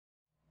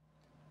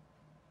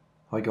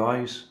Hi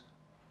guys,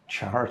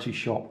 charity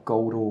shop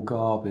gold or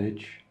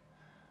garbage.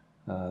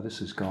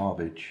 This is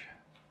garbage.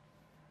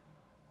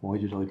 Why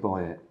did I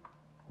buy it?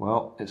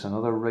 Well, it's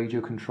another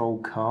radio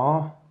controlled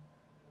car.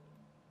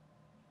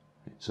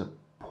 It's a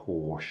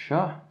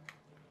Porsche.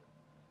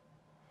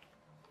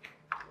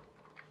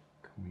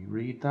 Can we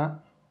read that?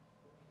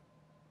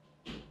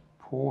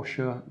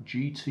 Porsche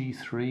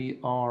GT3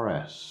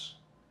 RS.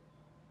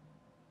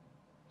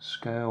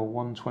 Scale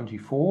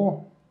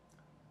 124.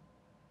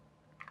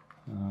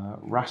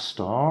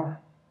 Rastar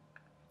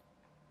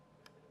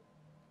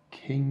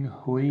King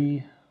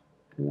Hui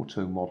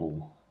Auto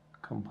Model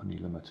Company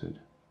Limited.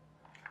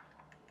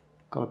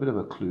 Got a bit of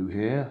a clue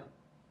here.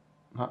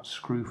 That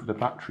screw for the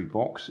battery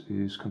box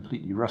is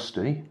completely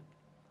rusty,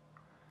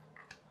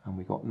 and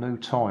we got no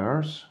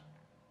tyres,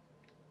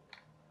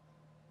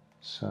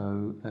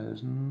 so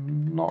there's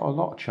not a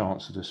lot of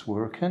chance of this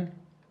working,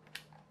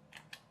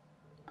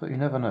 but you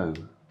never know.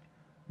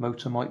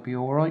 Motor might be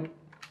alright,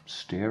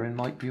 steering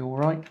might be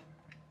alright.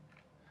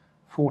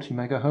 40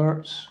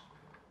 megahertz.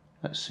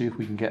 Let's see if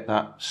we can get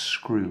that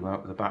screw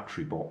out of the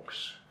battery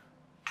box.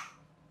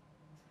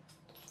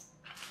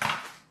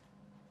 That'll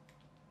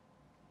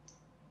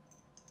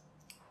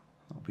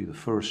be the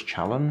first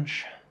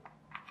challenge.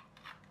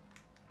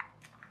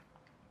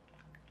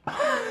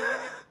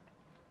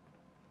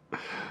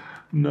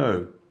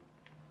 No.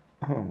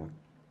 Oh,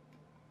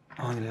 I'm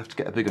going to have to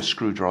get a bigger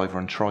screwdriver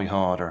and try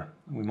harder.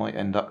 We might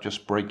end up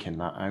just breaking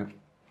that out.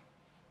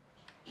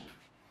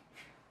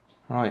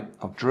 Right,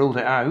 I've drilled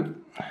it out.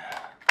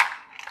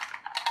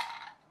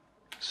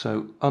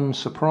 So,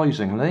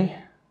 unsurprisingly,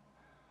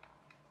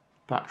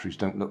 batteries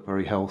don't look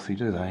very healthy,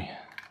 do they?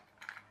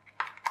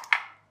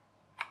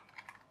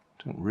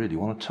 Don't really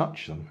want to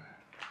touch them.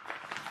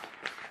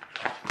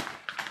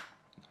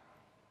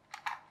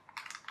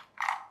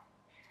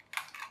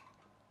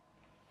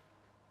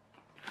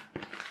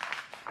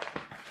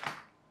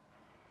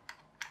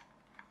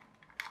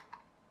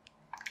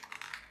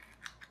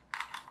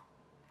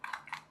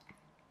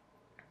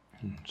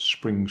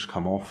 Springs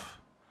come off,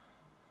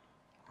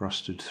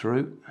 rusted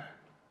through.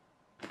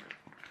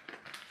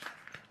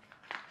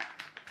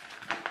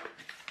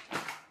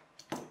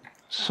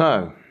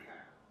 So,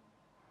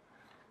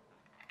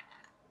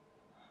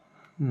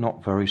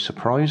 not very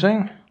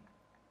surprising.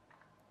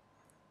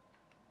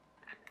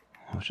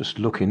 I was just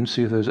looking to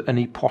see if there's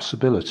any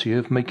possibility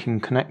of making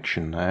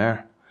connection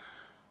there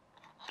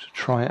to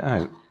try it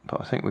out,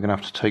 but I think we're going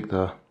to have to take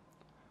the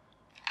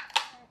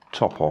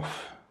top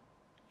off.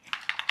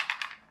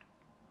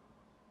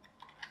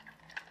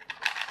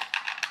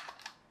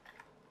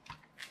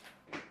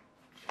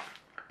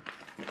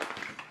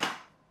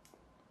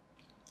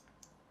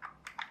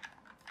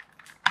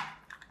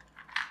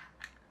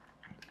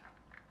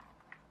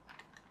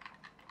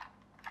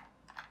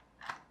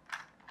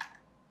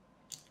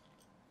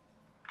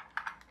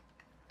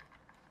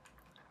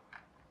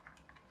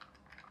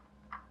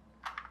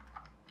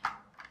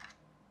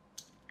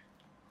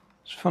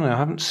 It's funny, I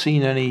haven't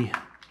seen any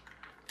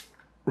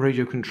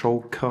radio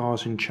controlled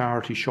cars in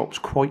charity shops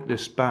quite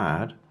this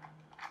bad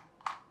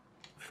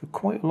for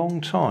quite a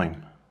long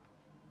time.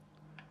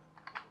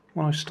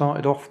 When I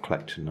started off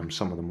collecting them,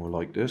 some of them were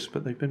like this,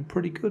 but they've been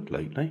pretty good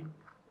lately.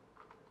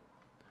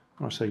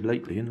 When I say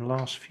lately, in the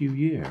last few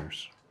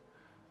years.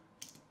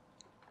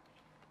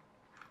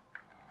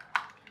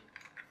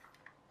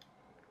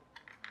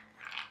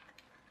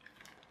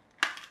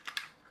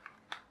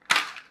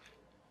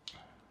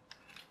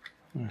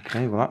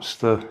 Okay, well that's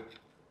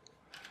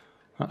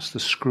the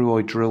screw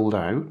I drilled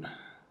out.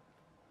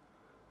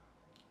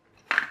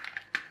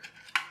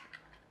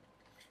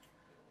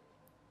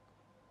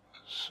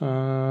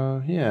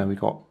 So yeah, we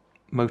got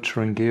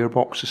motor and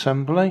gearbox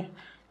assembly.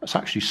 That's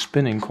actually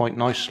spinning quite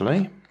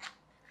nicely.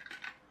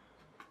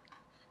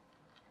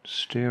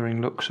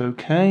 Steering looks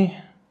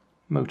okay.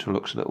 Motor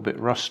looks a little bit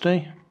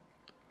rusty.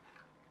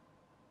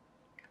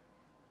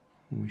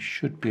 We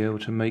should be able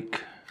to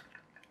make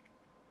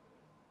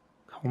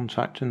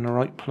contact in the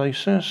right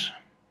places.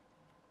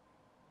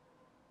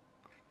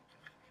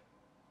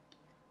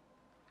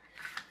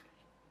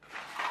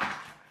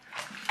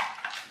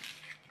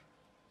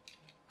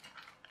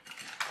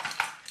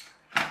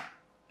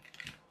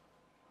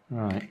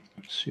 Right,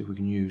 let's see if we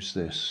can use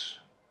this.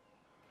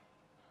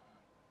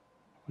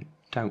 I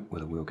doubt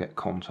whether we'll get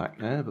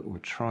contact there, but we'll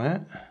try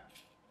it.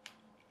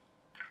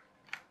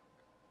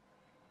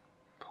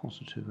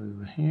 Positive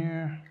over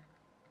here.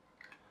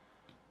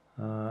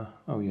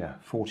 Oh yeah,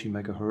 40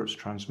 megahertz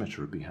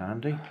transmitter would be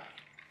handy.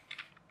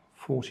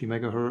 40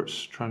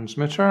 megahertz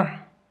transmitter.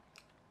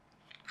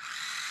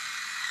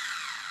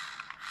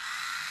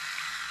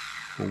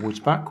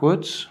 Forwards,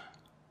 backwards.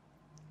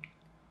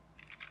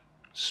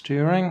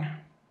 Steering.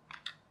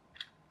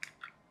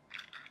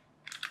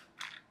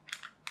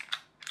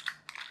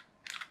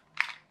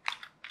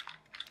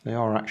 They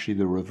are actually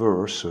the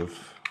reverse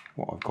of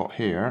what I've got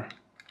here.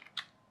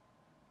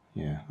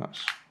 Yeah, but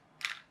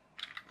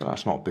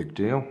that's not a big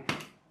deal.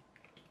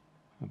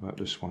 How about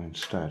this one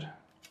instead?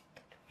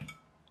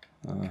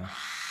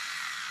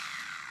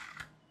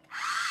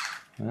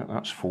 Yeah,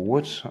 that's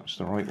forwards, that's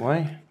the right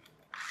way.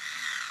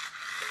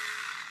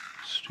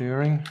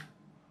 Steering.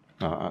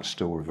 No, that's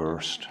still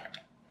reversed.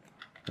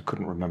 I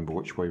couldn't remember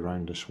which way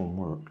round this one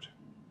worked.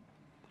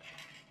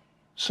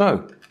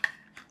 So,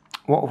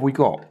 what have we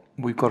got?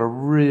 We've got a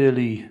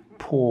really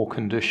poor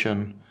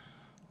condition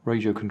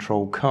radio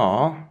controlled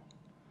car,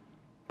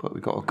 but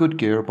we've got a good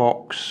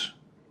gearbox,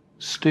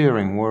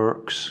 steering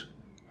works,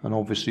 and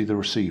obviously the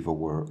receiver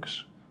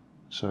works.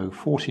 So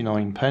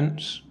 49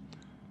 pence,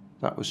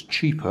 that was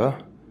cheaper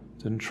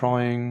than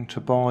trying to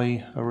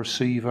buy a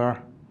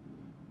receiver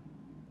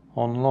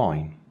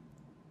online.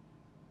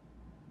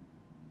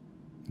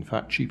 In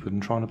fact, cheaper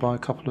than trying to buy a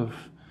couple of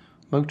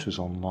motors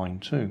online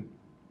too.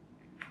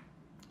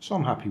 So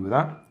I'm happy with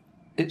that.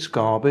 It's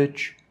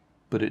garbage,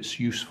 but it's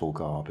useful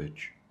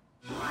garbage.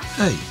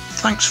 Hey,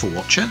 thanks for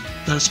watching.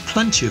 There's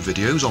plenty of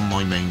videos on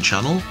my main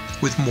channel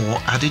with more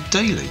added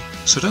daily,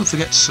 so don't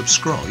forget to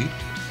subscribe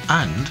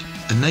and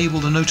enable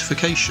the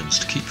notifications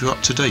to keep you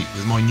up to date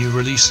with my new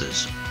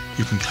releases.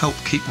 You can help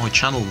keep my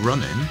channel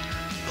running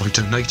by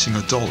donating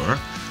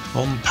 $1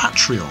 on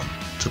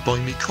Patreon to buy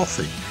me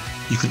coffee.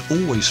 You can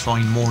always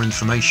find more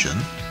information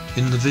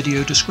in the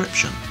video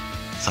description.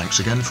 Thanks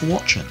again for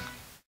watching.